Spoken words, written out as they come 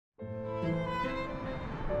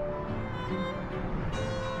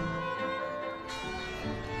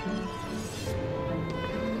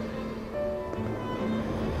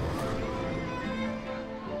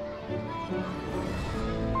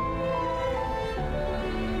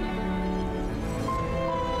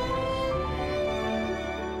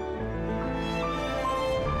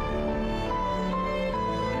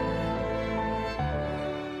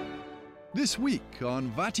This week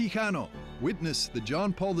on Vaticano, witness the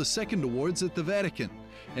John Paul II Awards at the Vatican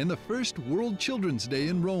and the first World Children's Day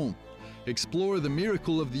in Rome. Explore the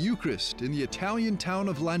miracle of the Eucharist in the Italian town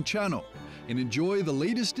of Lanciano and enjoy the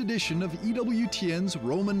latest edition of EWTN's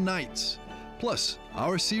Roman Nights. Plus,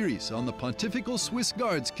 our series on the Pontifical Swiss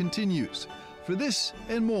Guards continues. For this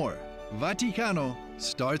and more, Vaticano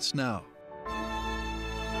starts now.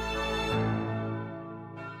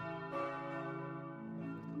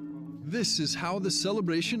 This is how the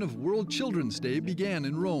celebration of World Children's Day began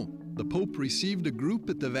in Rome. The Pope received a group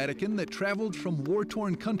at the Vatican that traveled from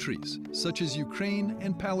war-torn countries, such as Ukraine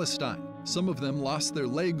and Palestine. Some of them lost their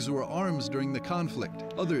legs or arms during the conflict.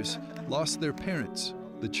 Others lost their parents.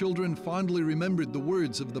 The children fondly remembered the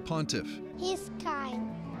words of the pontiff. He's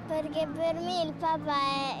kind, perché per me il Papa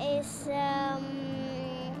è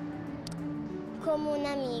come un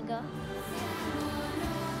amigo.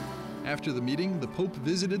 After the meeting, the Pope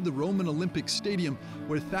visited the Roman Olympic Stadium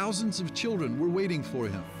where thousands of children were waiting for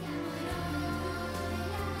him.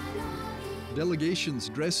 Delegations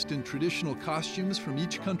dressed in traditional costumes from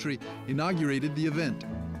each country inaugurated the event.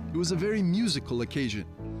 It was a very musical occasion.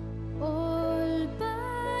 All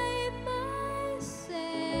by myself.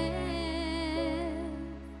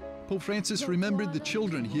 Pope Francis remembered the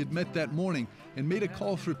children he had met that morning and made a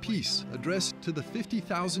call for peace addressed to the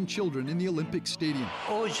 50,000 children in the Olympic Stadium.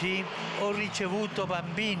 Oggi ho ricevuto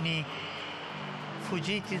bambini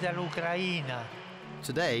fuggiti dall'Ucraina.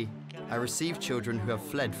 Today, I received children who have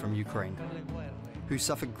fled from Ukraine, who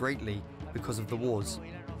suffered greatly because of the wars.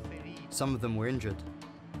 Some of them were injured.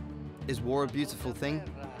 Is war a beautiful thing?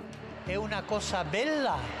 È una cosa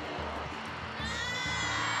bella.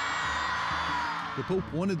 The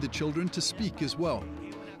Pope wanted the children to speak as well.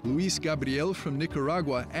 Luis Gabriel from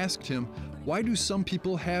Nicaragua asked him, why do some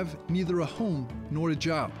people have neither a home nor a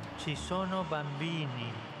job? Ci sono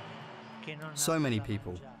bambini che non So many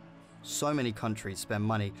people, so many countries spend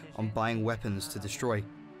money on buying weapons to destroy.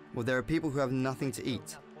 Well, there are people who have nothing to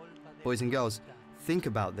eat. Boys and girls, think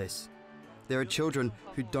about this. There are children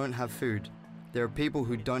who don't have food. There are people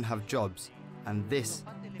who don't have jobs. And this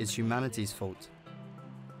is humanity's fault.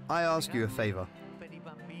 I ask you a favor.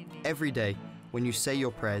 Every day, when you say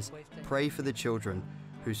your prayers, pray for the children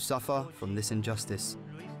who suffer from this injustice.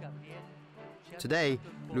 Today,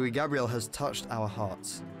 Luis Gabriel has touched our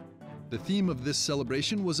hearts. The theme of this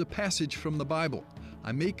celebration was a passage from the Bible,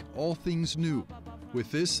 I make all things new.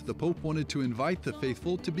 With this, the Pope wanted to invite the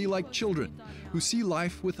faithful to be like children, who see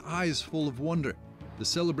life with eyes full of wonder. The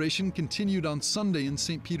celebration continued on Sunday in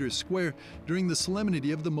St. Peter's Square during the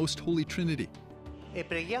solemnity of the Most Holy Trinity. E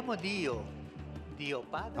preghiamo Dio, Dio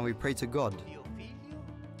Padre, And we pray to God, Dio Figlio,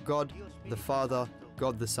 God the Father,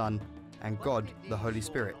 God the Son, and God the Holy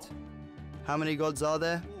Spirit. How many gods are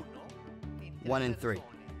there? 1 in 3.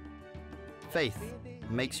 Faith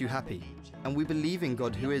makes you happy, and we believe in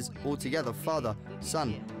God who is altogether Father,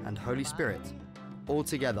 Son, and Holy Spirit.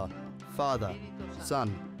 Altogether, Father,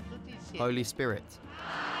 Son, Holy Spirit.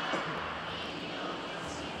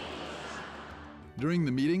 During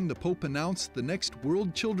the meeting, the Pope announced the next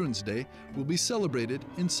World Children's Day will be celebrated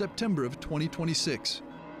in September of 2026.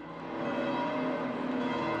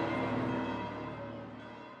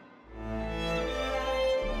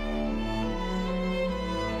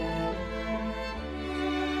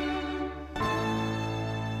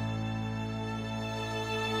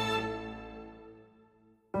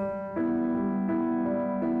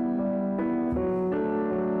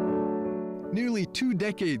 Nearly 2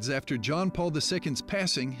 decades after John Paul II's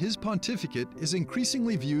passing, his pontificate is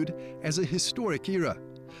increasingly viewed as a historic era.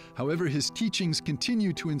 However, his teachings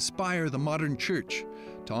continue to inspire the modern church.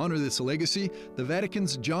 To honor this legacy, the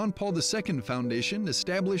Vatican's John Paul II Foundation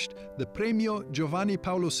established the Premio Giovanni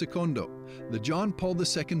Paolo II, the John Paul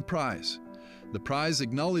II Prize. The prize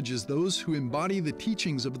acknowledges those who embody the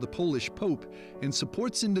teachings of the Polish Pope and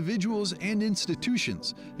supports individuals and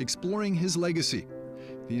institutions exploring his legacy.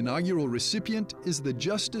 The inaugural recipient is the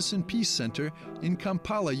Justice and Peace Center in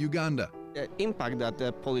Kampala, Uganda. The impact that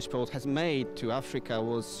the Polish Pope has made to Africa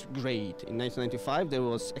was great. In 1995, there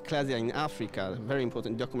was Ecclesia in Africa, a very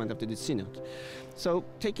important document after the Synod. So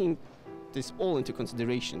taking this all into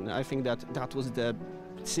consideration, I think that that was the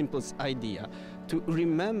simplest idea, to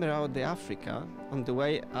remember out the Africa on the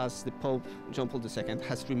way as the Pope John Paul II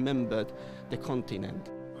has remembered the continent.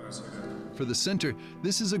 For the center,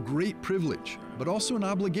 this is a great privilege, but also an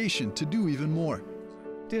obligation to do even more.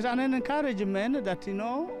 It is an encouragement that,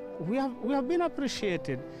 we have been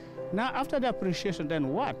appreciated. Now, after the appreciation, then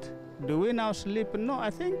what? Do we now sleep? No, I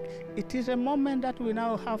think it is a moment that we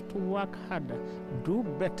now have to work harder, do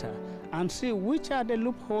better and see which are the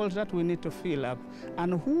loopholes that we need to fill up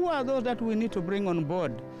and who are those that we need to bring on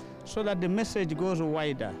board so that the message goes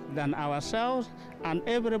wider than ourselves, and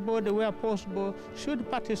everybody where possible should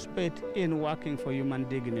participate in working for human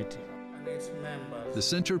dignity. The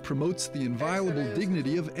center promotes the inviolable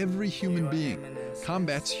dignity of every human being,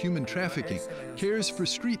 combats human trafficking, cares for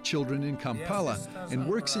street children in Kampala, and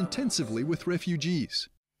works intensively with refugees.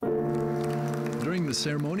 During the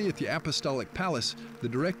ceremony at the Apostolic Palace, the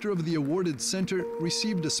director of the awarded center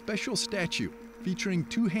received a special statue featuring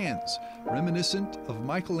two hands, reminiscent of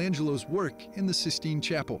Michelangelo's work in the Sistine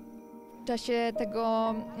Chapel. W czasie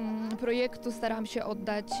tego projektu starałam się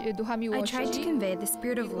oddać ducha miłości. I tried to convey the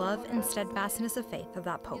spirit of love and steadfastness of faith of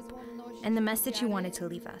that Pope, and the message he wanted to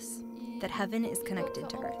leave us, that heaven is connected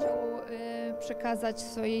to earth. Przekazać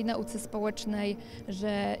swojej nauce społecznej,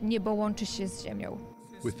 że niebo łączy się z ziemią.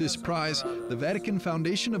 With this prize, the Vatican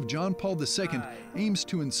Foundation of John Paul II aims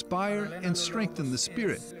to inspire and strengthen the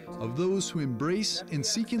spirit of those who embrace and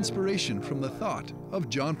seek inspiration from the thought of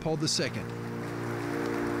John Paul II.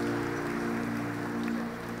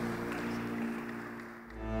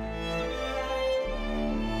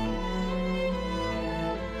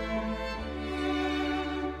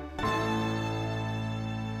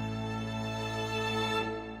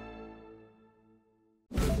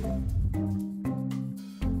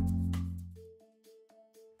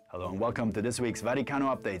 Hello and welcome to this week's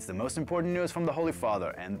Vaticano Updates, the most important news from the Holy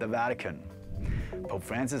Father and the Vatican. Pope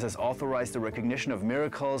Francis has authorized the recognition of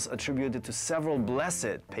miracles attributed to several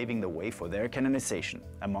blessed, paving the way for their canonization.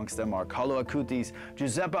 Amongst them are Carlo Acutis,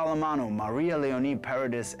 Giuseppe Alemano, Maria Leonie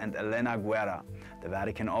Paradis, and Elena Guerra. The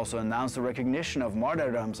Vatican also announced the recognition of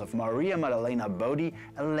martyrdoms of Maria Maddalena Bodi,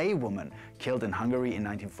 a laywoman killed in Hungary in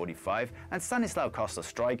 1945, and Stanislaw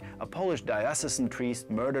Kosta-Strijk, a Polish diocesan priest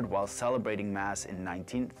murdered while celebrating Mass in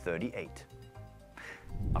 1938.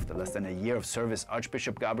 After less than a year of service,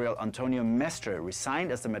 Archbishop Gabriel Antonio Mestre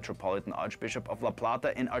resigned as the Metropolitan Archbishop of La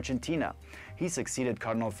Plata in Argentina. He succeeded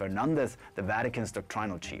Cardinal Fernandez, the Vatican's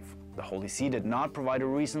doctrinal chief. The Holy See did not provide a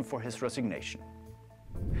reason for his resignation.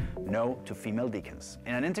 No to female deacons.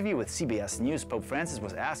 In an interview with CBS News, Pope Francis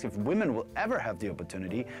was asked if women will ever have the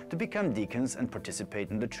opportunity to become deacons and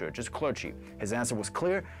participate in the Church's clergy. His answer was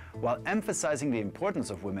clear. While emphasizing the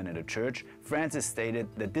importance of women in the Church, Francis stated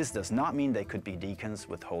that this does not mean they could be deacons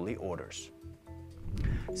with holy orders.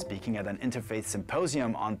 Speaking at an interfaith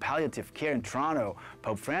symposium on palliative care in Toronto,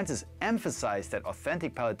 Pope Francis emphasized that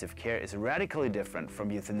authentic palliative care is radically different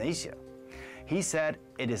from euthanasia. He said,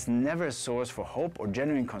 "It is never a source for hope or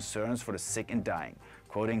genuine concerns for the sick and dying."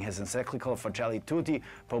 Quoting his encyclical Fratelli Tutti,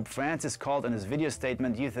 Pope Francis called in his video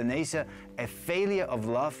statement euthanasia a failure of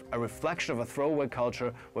love, a reflection of a throwaway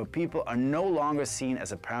culture where people are no longer seen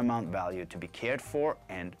as a paramount value to be cared for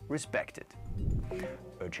and respected.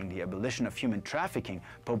 Urging the abolition of human trafficking,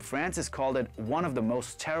 Pope Francis called it one of the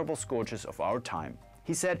most terrible scourges of our time.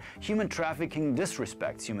 He said, human trafficking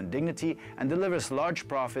disrespects human dignity and delivers large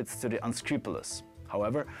profits to the unscrupulous.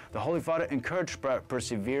 However, the Holy Father encouraged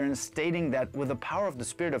perseverance, stating that with the power of the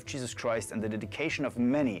Spirit of Jesus Christ and the dedication of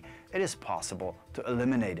many, it is possible to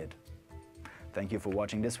eliminate it. Thank you for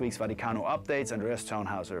watching this week's Vaticano Updates. Andreas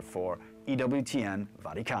Townhauser for EWTN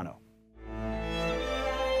Vaticano.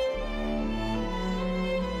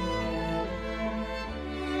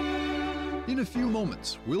 In a few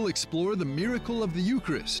moments, we'll explore the miracle of the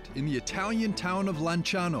Eucharist in the Italian town of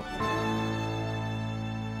Lanciano.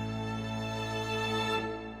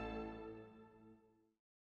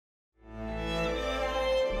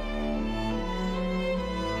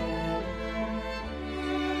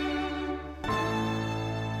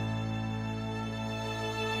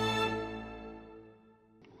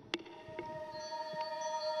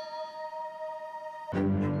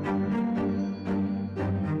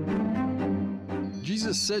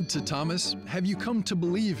 Jesus said to Thomas, "Have you come to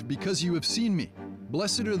believe because you have seen me?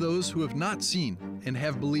 Blessed are those who have not seen and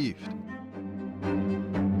have believed."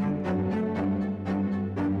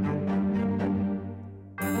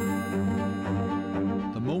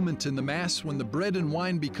 The moment in the Mass when the bread and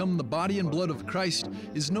wine become the body and blood of Christ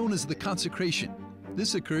is known as the consecration.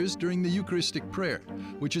 This occurs during the Eucharistic prayer,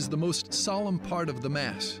 which is the most solemn part of the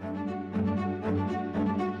Mass.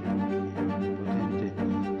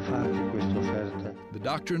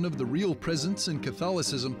 The doctrine of the real presence in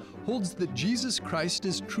Catholicism holds that Jesus Christ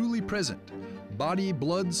is truly present, body,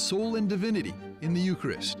 blood, soul, and divinity, in the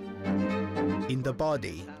Eucharist. In the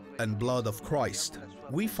body and blood of Christ,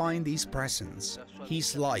 we find His presence,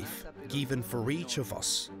 His life given for each of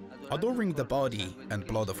us. Adoring the body and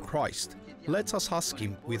blood of Christ, let us ask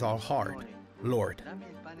Him with our heart, "Lord,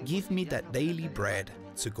 give me that daily bread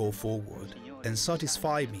to go forward." and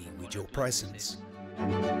satisfy me with your presence.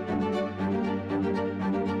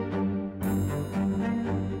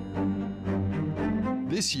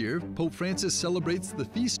 This year, Pope Francis celebrates the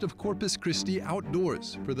Feast of Corpus Christi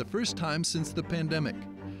outdoors for the first time since the pandemic.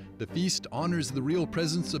 The feast honors the real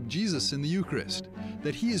presence of Jesus in the Eucharist,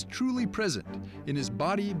 that he is truly present in his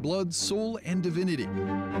body, blood, soul, and divinity.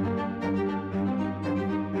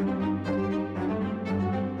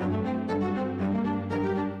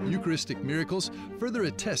 Eucharistic miracles further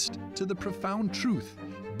attest to the profound truth,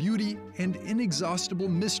 beauty, and inexhaustible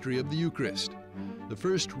mystery of the Eucharist. The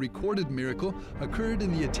first recorded miracle occurred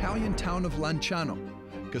in the Italian town of Lanciano.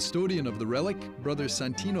 Custodian of the relic, Brother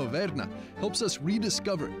Santino Verna, helps us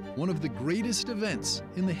rediscover one of the greatest events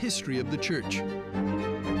in the history of the Church.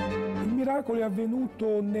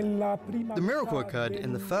 The miracle occurred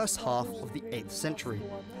in the first half of the 8th century,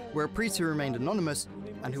 where a priest who remained anonymous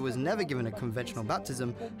and who was never given a conventional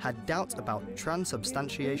baptism had doubts about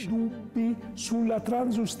transubstantiation.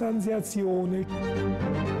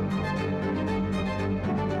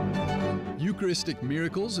 Eucharistic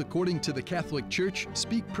miracles, according to the Catholic Church,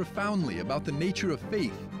 speak profoundly about the nature of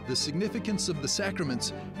faith, the significance of the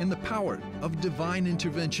sacraments, and the power of divine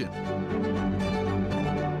intervention.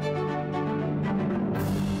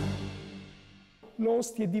 The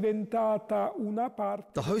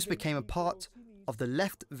host became a part of the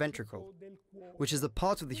left ventricle, which is the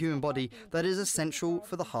part of the human body that is essential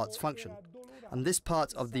for the heart's function. And this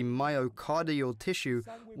part of the myocardial tissue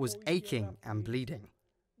was aching and bleeding.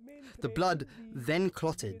 The blood then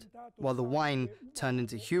clotted, while the wine turned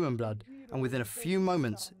into human blood and within a few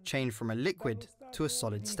moments changed from a liquid to a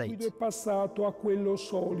solid state.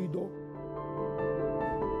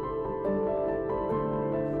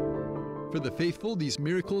 For the faithful, these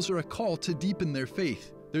miracles are a call to deepen their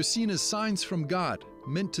faith. They're seen as signs from God,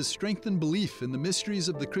 meant to strengthen belief in the mysteries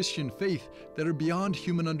of the Christian faith that are beyond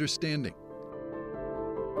human understanding.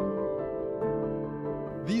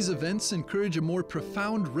 These events encourage a more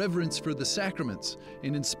profound reverence for the sacraments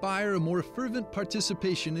and inspire a more fervent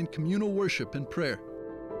participation in communal worship and prayer.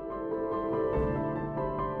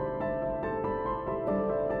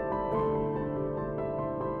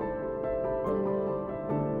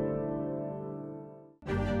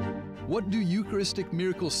 What do Eucharistic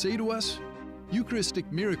miracles say to us? Eucharistic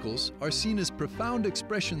miracles are seen as profound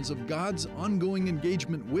expressions of God's ongoing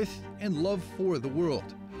engagement with and love for the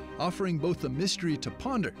world, offering both a mystery to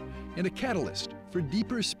ponder and a catalyst for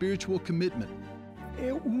deeper spiritual commitment.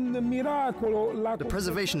 The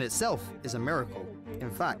preservation itself is a miracle.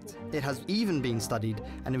 In fact, it has even been studied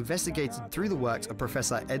and investigated through the works of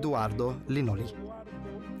Professor Eduardo Linoli.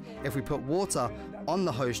 If we put water on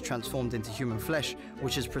the host transformed into human flesh,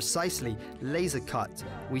 which is precisely laser cut,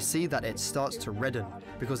 we see that it starts to redden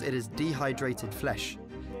because it is dehydrated flesh.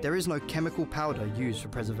 There is no chemical powder used for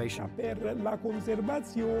preservation.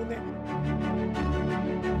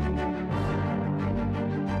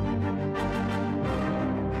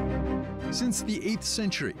 Since the 8th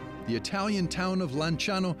century, the Italian town of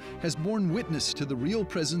Lanciano has borne witness to the real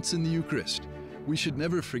presence in the Eucharist. We should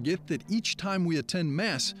never forget that each time we attend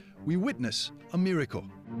Mass, we witness a miracle.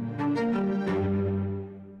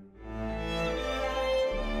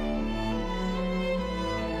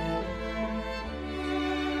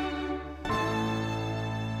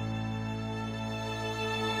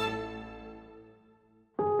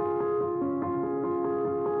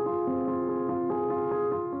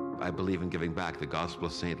 I believe in giving back. The Gospel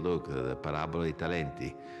of St. Luke, the Parabola dei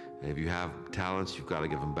Talenti. If you have talents, you've got to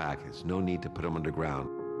give them back. There's no need to put them underground.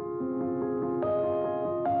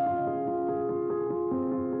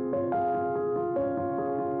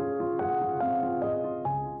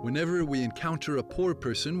 Whenever we encounter a poor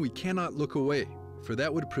person, we cannot look away, for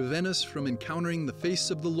that would prevent us from encountering the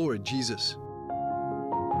face of the Lord Jesus.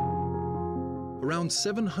 Around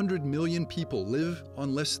 700 million people live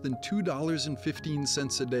on less than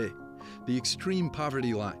 $2.15 a day, the extreme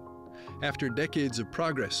poverty line. After decades of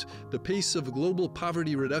progress, the pace of global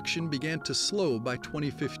poverty reduction began to slow by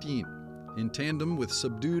 2015, in tandem with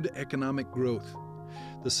subdued economic growth.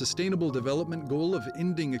 The Sustainable Development Goal of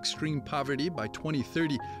ending extreme poverty by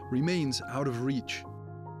 2030 remains out of reach.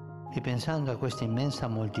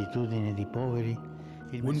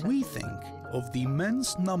 When we think of the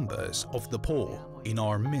immense numbers of the poor in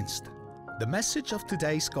our midst, the message of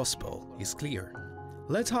today's Gospel is clear.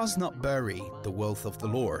 Let us not bury the wealth of the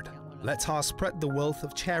Lord. Let us spread the wealth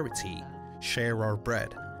of charity, share our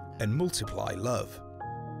bread, and multiply love.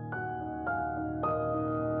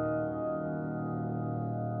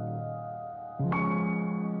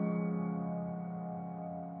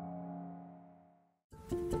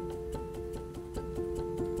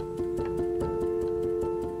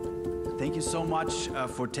 so much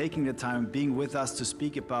for taking the time, being with us to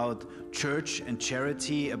speak about church and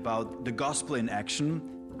charity, about the gospel in action.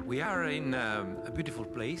 We are in a beautiful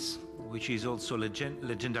place, which is also a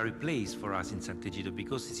legendary place for us in Sant'Egidio,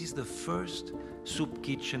 because this is the first soup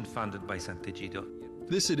kitchen funded by Sant'Egidio.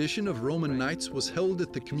 This edition of Roman Nights was held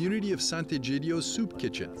at the community of Sant'Egidio's Soup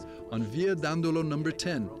Kitchen on Via Dandolo number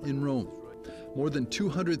 10 in Rome. More than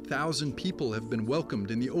 200,000 people have been welcomed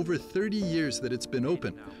in the over 30 years that it's been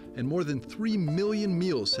open, and more than 3 million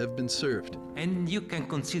meals have been served. And you can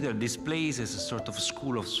consider this place as a sort of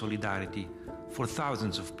school of solidarity for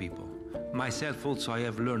thousands of people. Myself also, I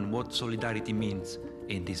have learned what solidarity means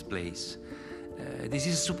in this place. This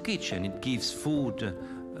is a soup kitchen. It gives food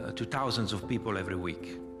to thousands of people every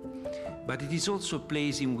week. But it is also a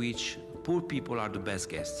place in which poor people are the best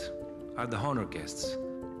guests, are the honor guests.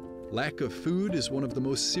 Lack of food is one of the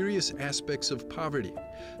most serious aspects of poverty.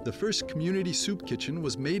 The first community soup kitchen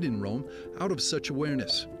was made in Rome out of such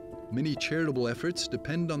awareness. Many charitable efforts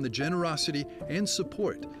depend on the generosity and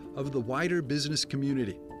support of the wider business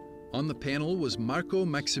community. On the panel was Marco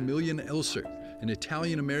Maximilian Elser, an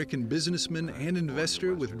Italian-American businessman and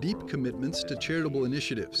investor with deep commitments to charitable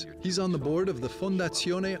initiatives. He's on the board of the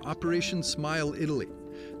Fondazione Operation Smile Italy,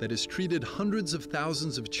 that has treated hundreds of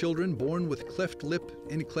thousands of children born with cleft lip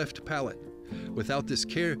and cleft palate. Without this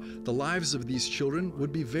care, the lives of these children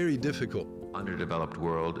would be very difficult. Underdeveloped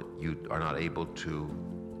world, you are not able to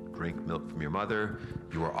drink milk from your mother,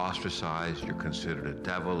 you are ostracized, you're considered a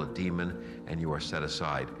devil, a demon, and you are set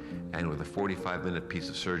aside. And with a 45-minute piece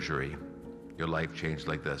of surgery, your life changed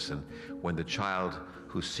like this. And when the child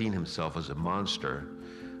who's seen himself as a monster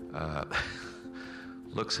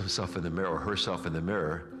looks himself in the mirror or herself in the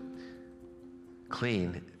mirror,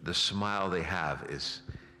 clean, the smile they have is,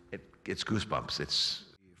 it's goosebumps. It's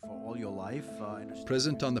for all your life.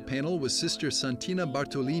 Present on the panel was Sister Santina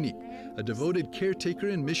Bartolini, a devoted caretaker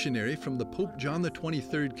and missionary from the Pope John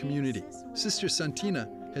XXIII community. Sister Santina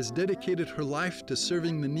has dedicated her life to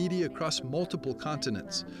serving the needy across multiple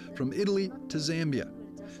continents, from Italy to Zambia.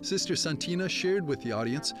 Sister Santina shared with the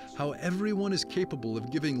audience how everyone is capable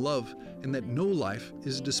of giving love and that no life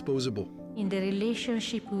is disposable. In the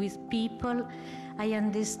relationship with people, I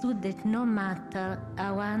understood that no matter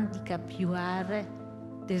how handicapped you are,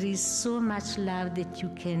 there is so much love that you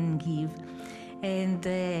can give. And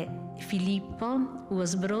Filippo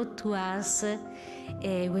was brought to us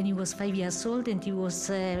when he was 5 years old, and he was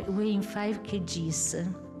weighing 5 kgs.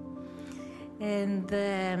 And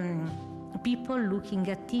people looking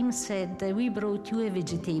at him said, "We brought you a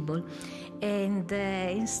vegetable." And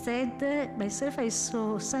instead, myself, I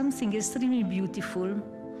saw something extremely beautiful.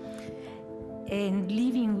 And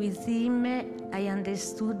living with him, I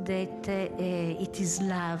understood that it is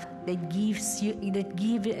love that gives you, the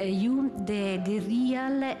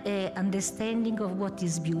real understanding of what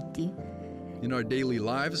is beauty. In our daily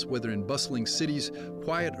lives, whether in bustling cities,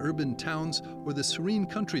 quiet urban towns, or the serene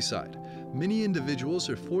countryside, many individuals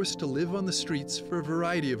are forced to live on the streets for a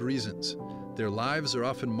variety of reasons. Their lives are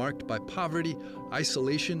often marked by poverty,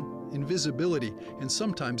 isolation, invisibility, and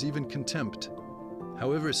sometimes even contempt.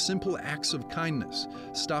 However, simple acts of kindness,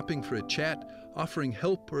 stopping for a chat, offering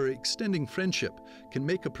help, or extending friendship can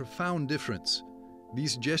make a profound difference.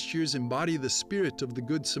 These gestures embody the spirit of the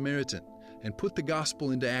Good Samaritan and put the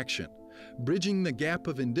gospel into action, bridging the gap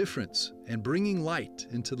of indifference and bringing light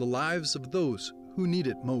into the lives of those who need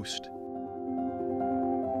it most.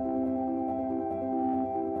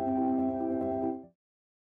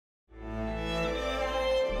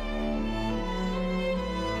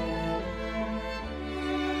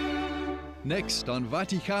 Next on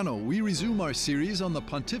Vaticano, we resume our series on the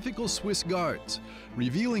Pontifical Swiss Guards,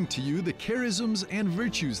 revealing to you the charisms and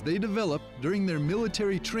virtues they developed during their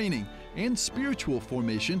military training and spiritual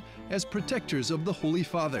formation as protectors of the Holy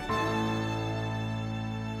Father.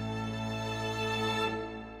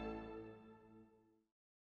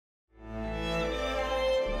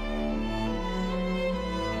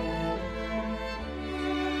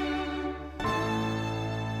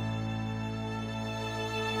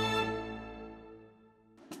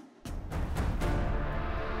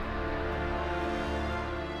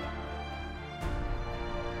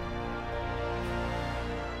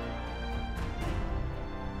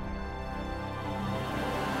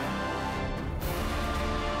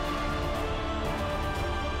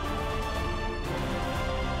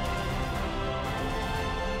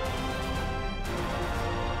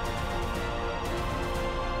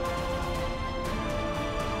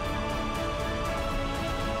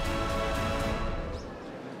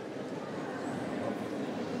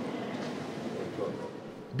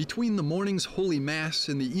 Between the morning's Holy Mass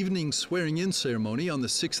and the evening's swearing-in ceremony on the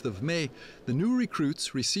 6th of May, the new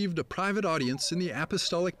recruits received a private audience in the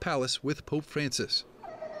Apostolic Palace with Pope Francis.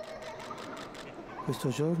 This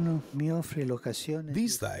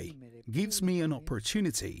day gives me an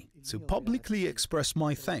opportunity to publicly express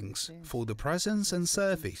my thanks for the presence and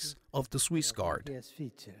service of the Swiss Guard.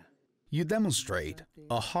 You demonstrate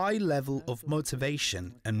a high level of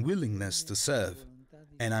motivation and willingness to serve,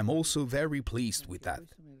 and I'm also very pleased with that,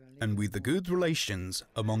 and with the good relations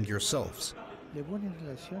among yourselves.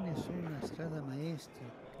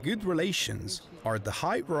 Good relations are the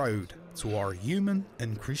high road to our human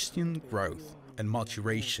and Christian growth and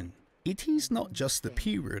maturation. It is not just a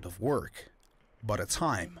period of work, but a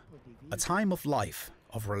time of life,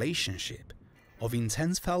 of relationship, of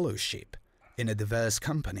intense fellowship in a diverse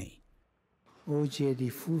company.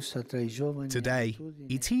 Today,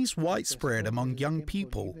 it is widespread among young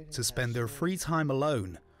people to spend their free time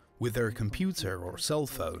alone with their computer or cell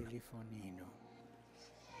phone.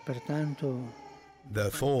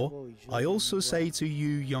 Therefore, I also say to you,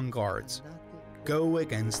 young guards, go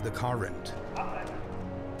against the current.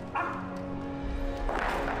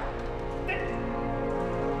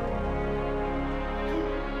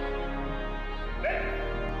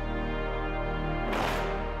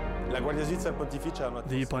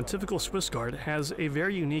 The Pontifical Swiss Guard has a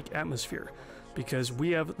very unique atmosphere because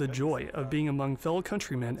we have the joy of being among fellow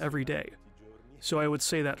countrymen every day. So I would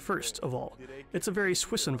say that first of all, it's a very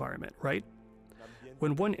Swiss environment, right?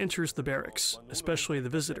 When one enters the barracks, especially the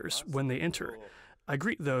visitors, when they enter, I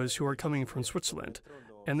greet those who are coming from Switzerland,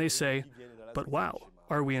 and they say, "But wow,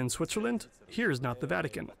 are we in Switzerland? Here is not the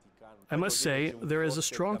Vatican." I must say there is a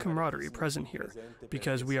strong camaraderie present here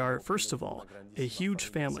because we are, first of all, a huge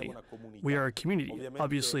family. We are a community,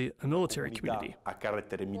 obviously a military community.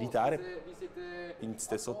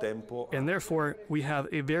 And therefore, we have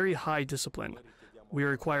a very high discipline. We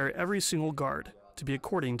require every single guard to be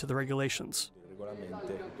according to the regulations.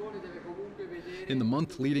 In the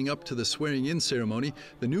month leading up to the swearing-in ceremony,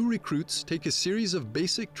 the new recruits take a series of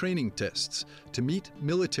basic training tests to meet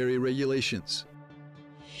military regulations.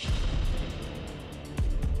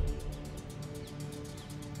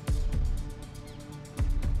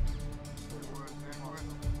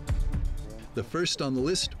 The first on the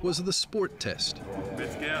list was the sport test.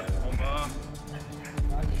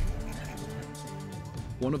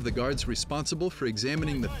 One of the guards responsible for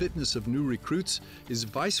examining the fitness of new recruits is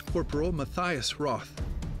Vice Corporal Matthias Roth.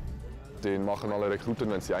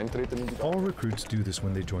 All recruits do this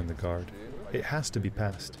when they join the Guard. It has to be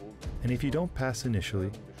passed. And if you don't pass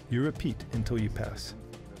initially, you repeat until you pass.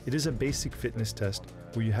 It is a basic fitness test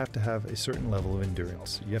where you have to have a certain level of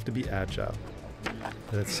endurance. You have to be agile,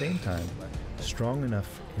 but at the same time, strong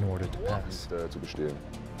enough in order to pass.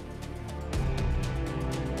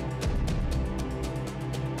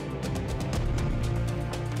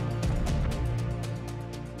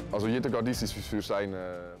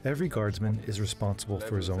 Every guardsman is responsible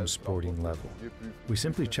for his own sporting level. We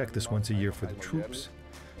simply check this once a year for the troops,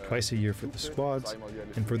 twice a year for the squads,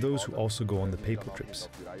 and for those who also go on the papal trips.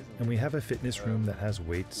 And we have a fitness room that has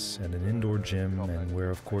weights and an indoor gym, and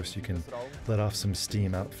where of course you can let off some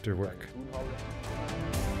steam after work.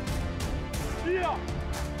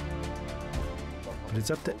 But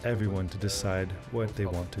it's up to everyone to decide what they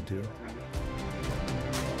want to do.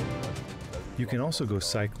 You can also go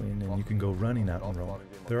cycling and you can go running out in Rome.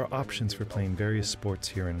 There are options for playing various sports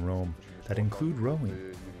here in Rome that include rowing.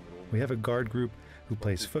 We have a guard group who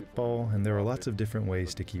plays football, and there are lots of different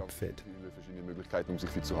ways to keep fit.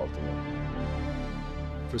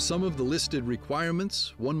 For some of the listed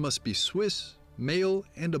requirements, one must be Swiss, male,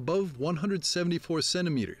 and above 174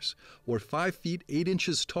 centimeters, or 5 feet 8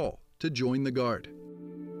 inches tall, to join the Guard.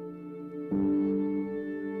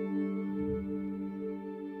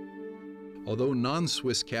 Although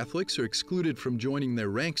non-Swiss Catholics are excluded from joining their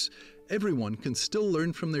ranks, everyone can still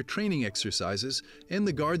learn from their training exercises and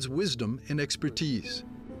the Guard's wisdom and expertise.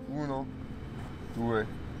 1, 2,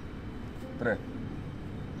 3.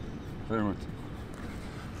 Very good.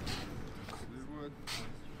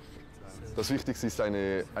 Das Wichtigste ist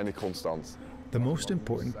eine Konstanz. The most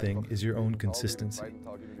important thing is your own consistency.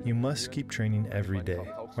 You must keep training every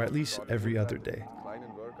day, or at least every other day.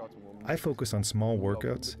 I focus on small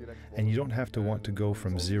workouts, and you don't have to want to go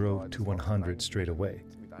from 0 to 100 straight away.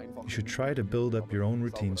 You should try to build up your own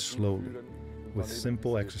routine slowly, with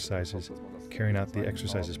simple exercises, carrying out the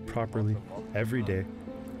exercises properly every day,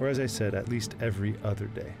 or as I said, at least every other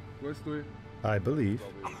day. I believe,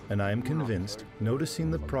 and I am convinced, noticing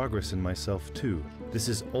the progress in myself too, this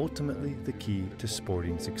is ultimately the key to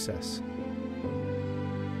sporting success.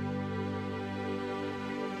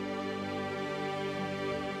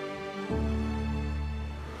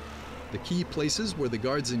 The key places where the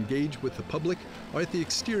guards engage with the public are at the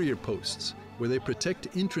exterior posts, where they protect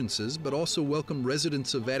entrances but also welcome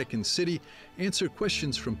residents of Vatican City, answer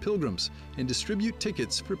questions from pilgrims, and distribute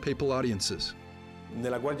tickets for papal audiences. In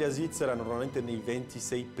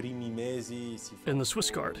the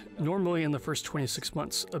Swiss Guard, normally in the first 26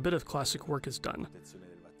 months, a bit of classic work is done,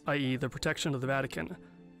 i.e. the protection of the Vatican,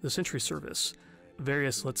 the Sentry Service,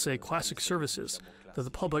 various, let's say, classic services that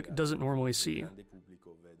the public doesn't normally see.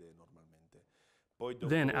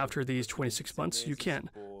 Then, after these 26 months, you can,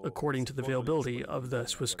 according to the availability of the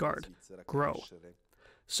Swiss Guard, grow.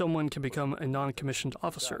 Someone can become a non-commissioned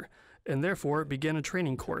officer, and therefore begin a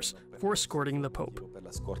training course for escorting the Pope.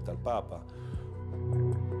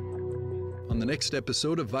 On the next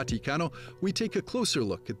episode of Vaticano, we take a closer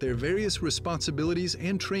look at their various responsibilities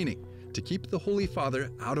and training to keep the Holy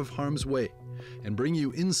Father out of harm's way, and bring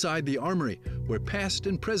you inside the armory where past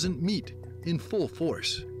and present meet in full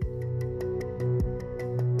force.